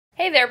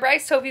Hey there,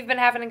 Brice. Hope you've been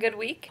having a good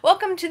week.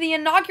 Welcome to the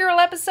inaugural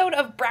episode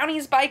of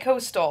Brownies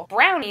Bi-Coastal.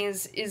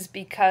 Brownies is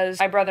because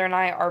my brother and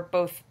I are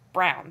both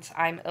Browns.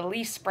 I'm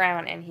Elise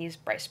Brown and he's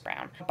Brice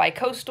Brown.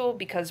 Bi-Coastal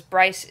because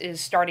Brice is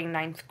starting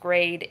 9th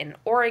grade in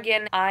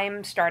Oregon.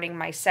 I'm starting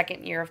my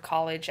second year of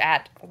college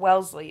at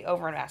Wellesley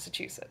over in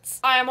Massachusetts.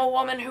 I am a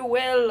woman who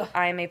will.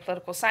 I am a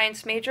political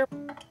science major.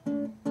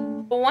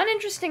 One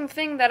interesting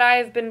thing that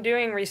I've been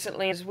doing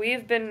recently is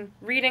we've been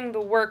reading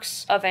the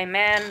works of a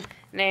man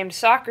named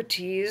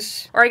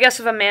Socrates, or I guess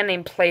of a man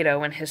named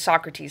Plato and his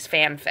Socrates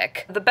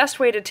fanfic. The best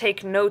way to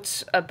take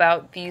notes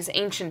about these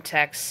ancient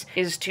texts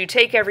is to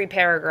take every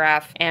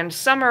paragraph and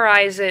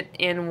summarize it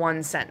in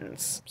one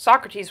sentence.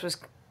 Socrates was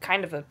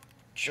kind of a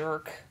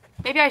jerk.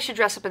 Maybe I should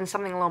dress up in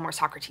something a little more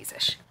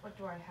Socrates-ish. What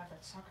do I have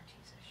that's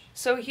Socrates-ish?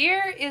 So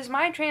here is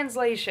my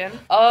translation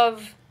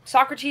of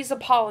Socrates'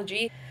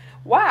 apology.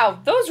 Wow,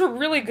 those were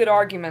really good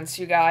arguments,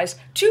 you guys.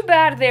 Too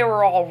bad they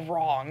were all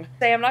wrong.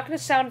 I'm not going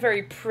to sound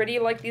very pretty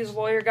like these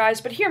lawyer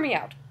guys, but hear me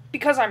out,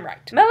 because I'm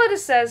right.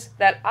 Melodus says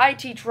that I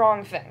teach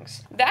wrong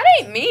things. That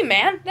ain't me,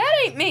 man. That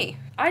ain't me.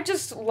 I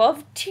just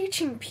love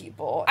teaching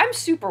people. I'm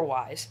super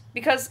wise,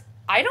 because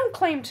I don't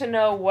claim to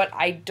know what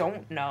I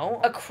don't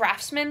know. A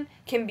craftsman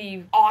can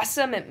be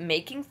awesome at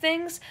making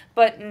things,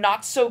 but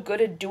not so good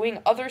at doing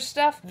other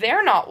stuff.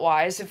 They're not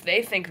wise if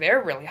they think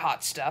they're really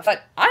hot stuff,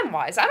 but I'm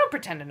wise. I don't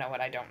pretend to know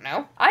what I don't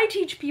know. I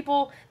teach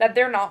people that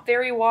they're not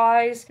very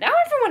wise. Now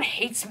everyone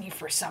hates me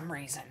for some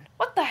reason.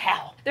 What the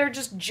hell? They're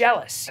just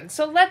jealous. And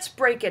so let's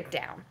break it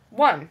down.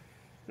 1.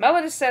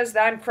 Melodus says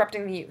that I'm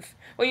corrupting the youth.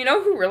 Well, you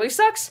know who really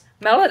sucks?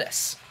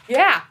 Melodus.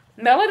 Yeah.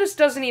 Melodus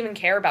doesn't even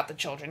care about the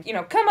children. You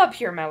know, come up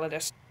here,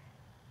 Melodus.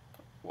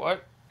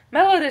 What?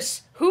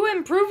 Melodus, who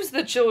improves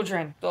the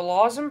children? The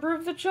laws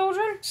improve the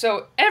children?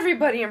 So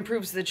everybody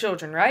improves the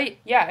children, right?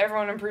 Yeah,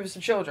 everyone improves the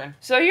children.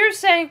 So you're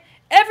saying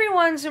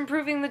everyone's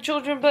improving the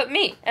children but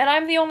me, and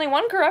I'm the only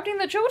one corrupting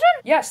the children?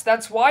 Yes,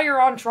 that's why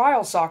you're on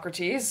trial,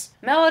 Socrates.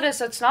 Melodus,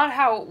 that's not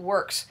how it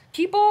works.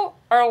 People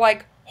are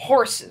like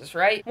horses,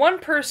 right? One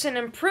person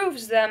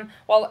improves them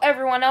while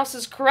everyone else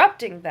is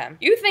corrupting them.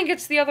 You think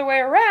it's the other way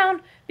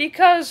around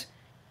because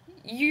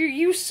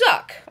you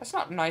suck. That's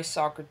not nice,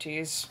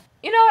 Socrates.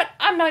 You know what?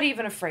 I'm not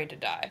even afraid to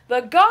die.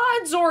 The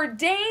gods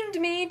ordained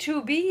me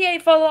to be a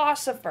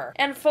philosopher,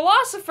 and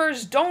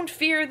philosophers don't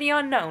fear the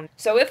unknown.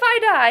 So if I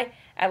die,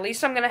 at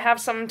least I'm gonna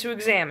have something to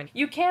examine.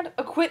 You can't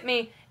acquit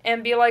me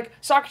and be like,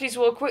 Socrates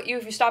will acquit you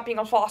if you stop being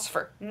a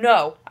philosopher.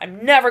 No,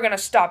 I'm never gonna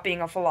stop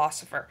being a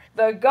philosopher.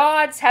 The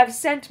gods have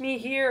sent me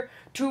here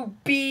to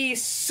be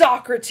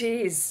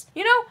Socrates.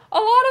 You know, a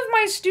lot of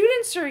my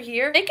students are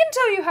here. They can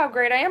tell you how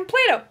great I am.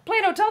 Plato,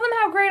 tell them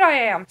how great I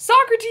am.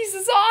 Socrates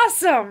is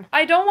awesome.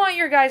 I don't want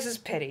your guys'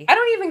 pity. I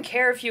don't even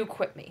care if you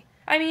acquit me.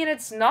 I mean,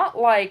 it's not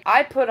like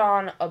I put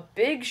on a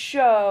big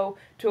show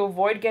to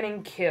avoid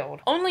getting killed.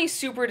 Only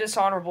super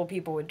dishonorable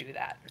people would do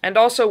that. And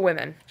also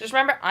women. Just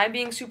remember, I'm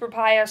being super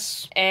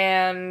pious,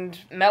 and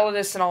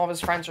Melodus and all of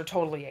his friends are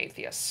totally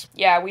atheists.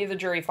 Yeah, we the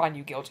jury find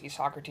you guilty,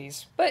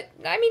 Socrates. But,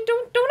 I mean,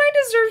 don't I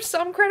deserve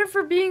some credit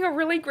for being a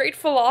really great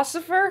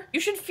philosopher?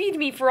 You should feed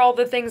me for all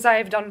the things I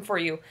have done for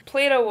you.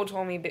 Plato will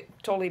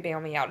totally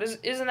bail me out.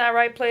 Isn't that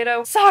right,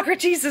 Plato?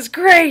 Socrates is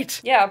great!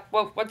 Yeah,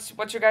 well,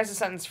 what's your guys'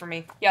 sentence for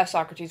me? Yeah,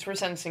 Socrates, we're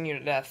sentencing you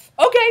to death.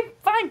 Okay,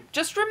 fine.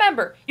 Just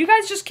remember, you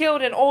guys just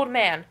killed an old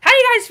man. How do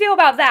you guys feel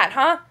about that,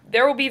 huh?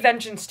 There will be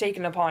vengeance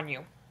taken upon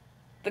you.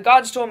 The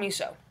gods told me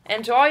so.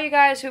 And to all you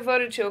guys who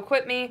voted to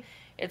acquit me,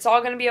 it's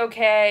all gonna be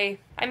okay.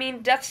 I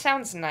mean, death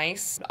sounds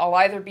nice. I'll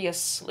either be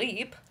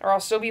asleep, or I'll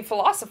still be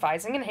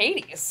philosophizing in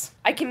Hades.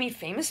 I can meet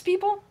famous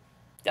people?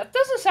 That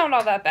doesn't sound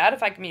all that bad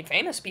if I can meet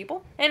famous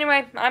people.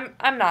 Anyway,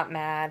 I'm not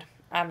mad.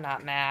 I'm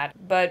not mad.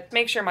 But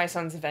make sure my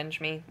sons avenge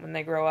me when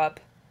they grow up.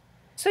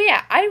 So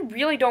yeah, I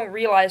really don't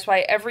realize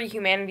why every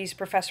humanities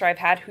professor I've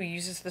had who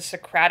uses the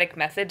Socratic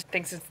method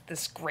thinks it's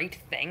this great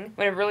thing,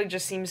 when it really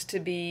just seems to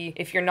be,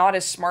 if you're not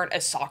as smart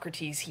as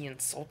Socrates, he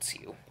insults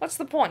you. What's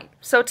the point?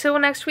 So till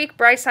next week,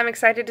 Brice, I'm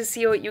excited to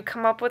see what you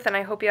come up with, and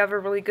I hope you have a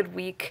really good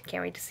week.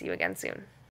 Can't wait to see you again soon.